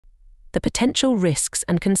the potential risks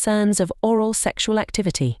and concerns of oral sexual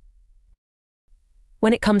activity.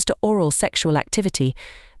 When it comes to oral sexual activity,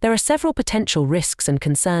 there are several potential risks and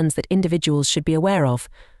concerns that individuals should be aware of.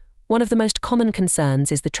 One of the most common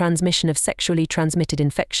concerns is the transmission of sexually transmitted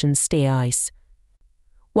infections, STIs.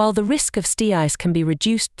 While the risk of STIs can be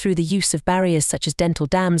reduced through the use of barriers such as dental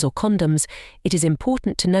dams or condoms, it is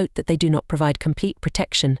important to note that they do not provide complete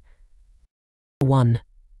protection. 1.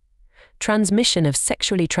 Transmission of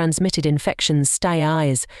sexually transmitted infections,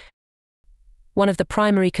 STIs. One of the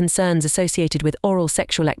primary concerns associated with oral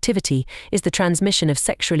sexual activity is the transmission of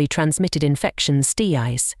sexually transmitted infections,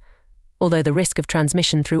 STIs. Although the risk of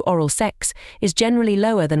transmission through oral sex is generally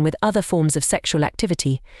lower than with other forms of sexual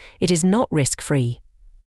activity, it is not risk-free.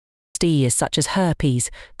 STIs such as herpes,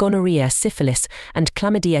 gonorrhea, syphilis, and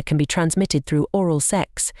chlamydia can be transmitted through oral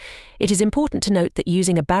sex. It is important to note that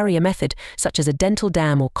using a barrier method, such as a dental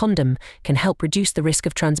dam or condom, can help reduce the risk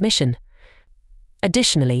of transmission.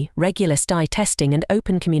 Additionally, regular STI testing and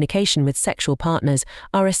open communication with sexual partners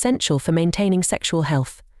are essential for maintaining sexual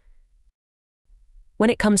health. When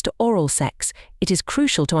it comes to oral sex, it is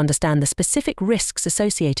crucial to understand the specific risks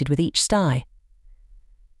associated with each STI.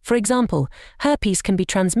 For example, herpes can be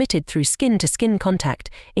transmitted through skin-to-skin contact,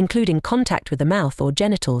 including contact with the mouth or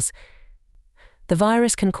genitals. The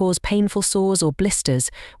virus can cause painful sores or blisters,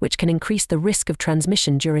 which can increase the risk of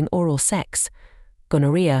transmission during oral sex.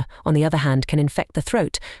 Gonorrhea, on the other hand, can infect the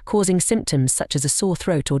throat, causing symptoms such as a sore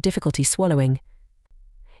throat or difficulty swallowing.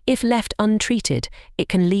 If left untreated, it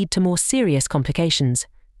can lead to more serious complications.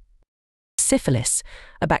 Syphilis,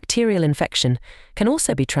 a bacterial infection, can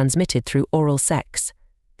also be transmitted through oral sex.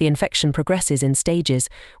 The infection progresses in stages,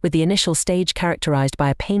 with the initial stage characterized by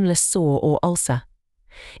a painless sore or ulcer.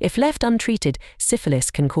 If left untreated, syphilis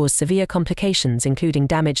can cause severe complications including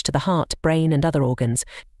damage to the heart, brain, and other organs.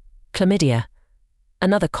 Chlamydia,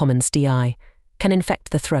 another common STI, can infect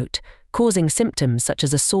the throat, causing symptoms such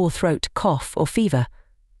as a sore throat, cough, or fever.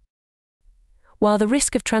 While the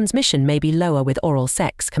risk of transmission may be lower with oral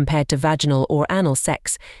sex compared to vaginal or anal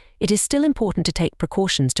sex, it is still important to take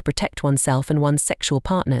precautions to protect oneself and one's sexual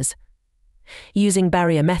partners. Using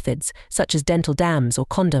barrier methods, such as dental dams or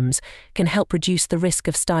condoms, can help reduce the risk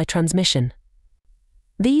of STI transmission.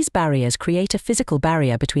 These barriers create a physical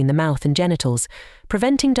barrier between the mouth and genitals,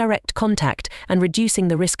 preventing direct contact and reducing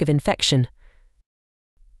the risk of infection.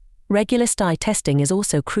 Regular STI testing is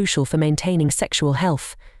also crucial for maintaining sexual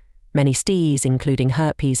health. Many STIs, including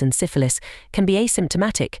herpes and syphilis, can be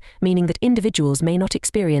asymptomatic, meaning that individuals may not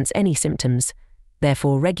experience any symptoms.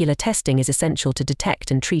 Therefore, regular testing is essential to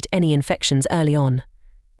detect and treat any infections early on.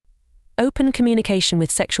 Open communication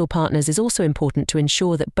with sexual partners is also important to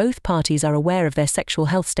ensure that both parties are aware of their sexual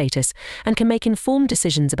health status and can make informed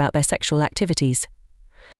decisions about their sexual activities.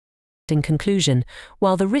 In conclusion,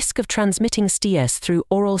 while the risk of transmitting STIs through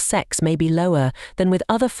oral sex may be lower than with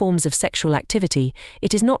other forms of sexual activity,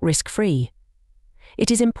 it is not risk-free.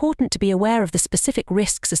 It is important to be aware of the specific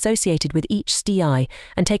risks associated with each STI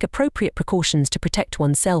and take appropriate precautions to protect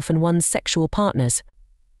oneself and one's sexual partners.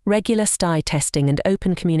 Regular STI testing and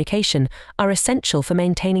open communication are essential for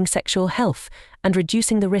maintaining sexual health and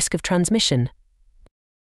reducing the risk of transmission.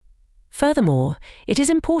 Furthermore, it is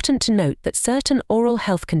important to note that certain oral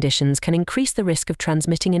health conditions can increase the risk of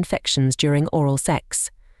transmitting infections during oral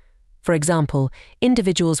sex. For example,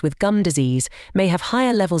 individuals with gum disease may have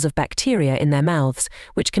higher levels of bacteria in their mouths,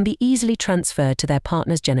 which can be easily transferred to their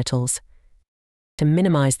partner's genitals. To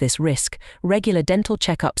minimize this risk, regular dental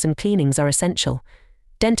checkups and cleanings are essential.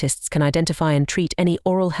 Dentists can identify and treat any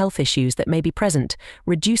oral health issues that may be present,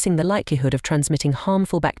 reducing the likelihood of transmitting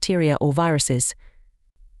harmful bacteria or viruses.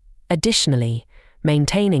 Additionally,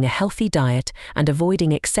 maintaining a healthy diet and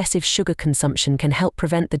avoiding excessive sugar consumption can help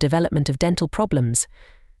prevent the development of dental problems.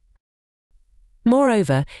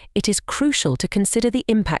 Moreover, it is crucial to consider the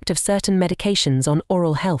impact of certain medications on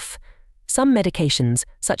oral health. Some medications,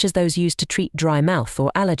 such as those used to treat dry mouth or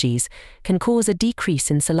allergies, can cause a decrease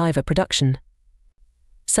in saliva production.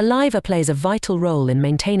 Saliva plays a vital role in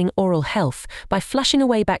maintaining oral health by flushing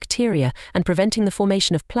away bacteria and preventing the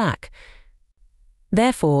formation of plaque.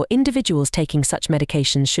 Therefore, individuals taking such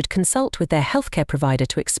medications should consult with their healthcare provider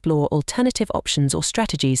to explore alternative options or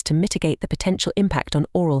strategies to mitigate the potential impact on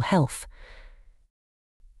oral health.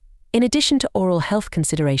 In addition to oral health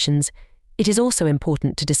considerations, it is also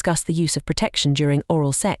important to discuss the use of protection during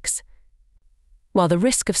oral sex. While the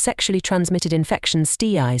risk of sexually transmitted infections,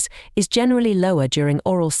 STIs, is generally lower during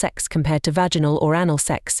oral sex compared to vaginal or anal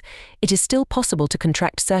sex, it is still possible to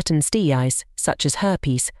contract certain STIs, such as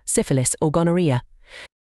herpes, syphilis, or gonorrhea.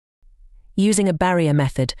 Using a barrier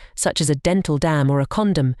method, such as a dental dam or a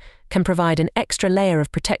condom, can provide an extra layer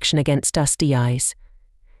of protection against STIs.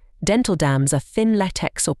 Dental dams are thin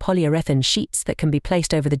latex or polyurethane sheets that can be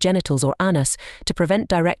placed over the genitals or anus to prevent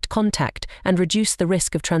direct contact and reduce the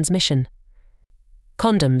risk of transmission.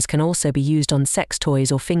 Condoms can also be used on sex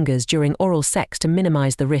toys or fingers during oral sex to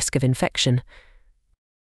minimize the risk of infection.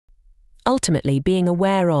 Ultimately, being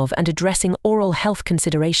aware of and addressing oral health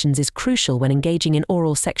considerations is crucial when engaging in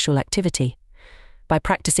oral sexual activity. By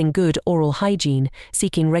practicing good oral hygiene,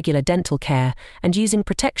 seeking regular dental care, and using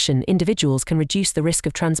protection, individuals can reduce the risk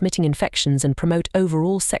of transmitting infections and promote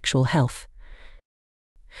overall sexual health.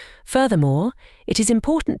 Furthermore, it is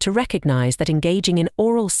important to recognize that engaging in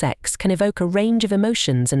oral sex can evoke a range of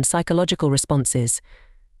emotions and psychological responses.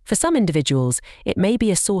 For some individuals, it may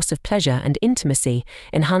be a source of pleasure and intimacy,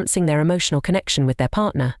 enhancing their emotional connection with their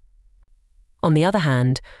partner. On the other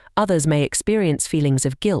hand, others may experience feelings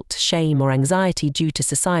of guilt, shame, or anxiety due to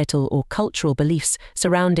societal or cultural beliefs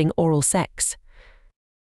surrounding oral sex.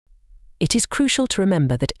 It is crucial to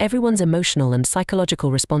remember that everyone's emotional and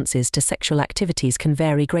psychological responses to sexual activities can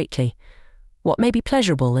vary greatly. What may be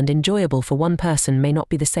pleasurable and enjoyable for one person may not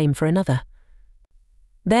be the same for another.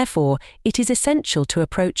 Therefore, it is essential to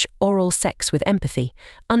approach oral sex with empathy,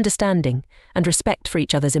 understanding, and respect for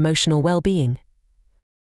each other's emotional well-being.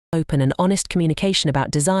 Open and honest communication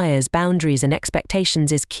about desires, boundaries, and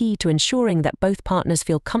expectations is key to ensuring that both partners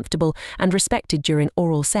feel comfortable and respected during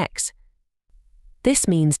oral sex. This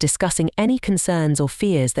means discussing any concerns or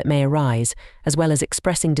fears that may arise, as well as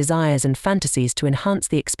expressing desires and fantasies to enhance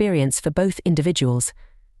the experience for both individuals.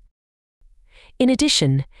 In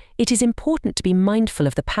addition, it is important to be mindful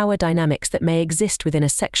of the power dynamics that may exist within a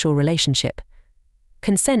sexual relationship.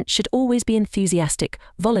 Consent should always be enthusiastic,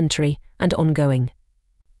 voluntary, and ongoing.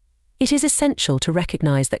 It is essential to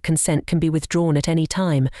recognize that consent can be withdrawn at any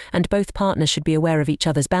time, and both partners should be aware of each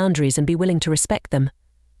other's boundaries and be willing to respect them.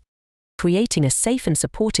 Creating a safe and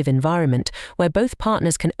supportive environment where both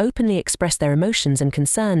partners can openly express their emotions and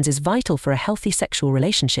concerns is vital for a healthy sexual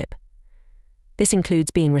relationship. This includes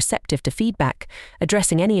being receptive to feedback,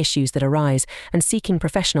 addressing any issues that arise, and seeking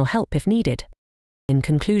professional help if needed. In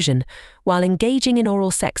conclusion, while engaging in oral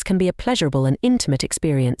sex can be a pleasurable and intimate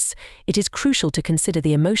experience, it is crucial to consider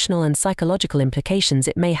the emotional and psychological implications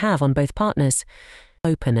it may have on both partners.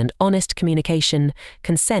 Open and honest communication,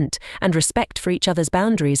 consent, and respect for each other's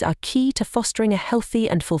boundaries are key to fostering a healthy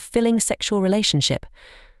and fulfilling sexual relationship.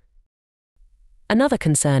 Another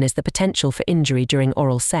concern is the potential for injury during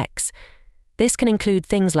oral sex. This can include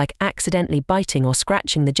things like accidentally biting or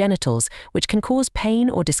scratching the genitals, which can cause pain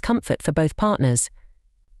or discomfort for both partners.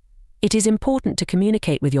 It is important to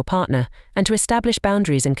communicate with your partner and to establish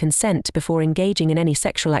boundaries and consent before engaging in any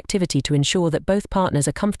sexual activity to ensure that both partners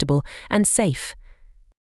are comfortable and safe.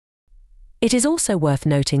 It is also worth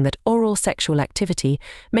noting that oral sexual activity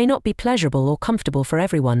may not be pleasurable or comfortable for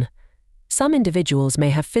everyone. Some individuals may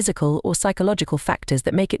have physical or psychological factors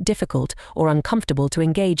that make it difficult or uncomfortable to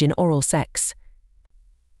engage in oral sex.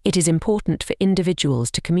 It is important for individuals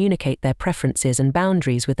to communicate their preferences and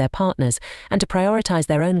boundaries with their partners and to prioritize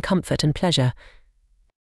their own comfort and pleasure.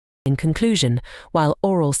 In conclusion, while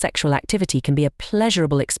oral sexual activity can be a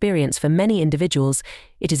pleasurable experience for many individuals,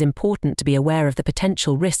 it is important to be aware of the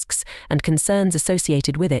potential risks and concerns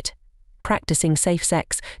associated with it. Practicing safe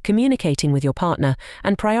sex, communicating with your partner,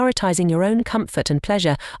 and prioritizing your own comfort and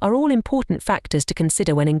pleasure are all important factors to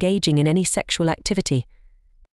consider when engaging in any sexual activity.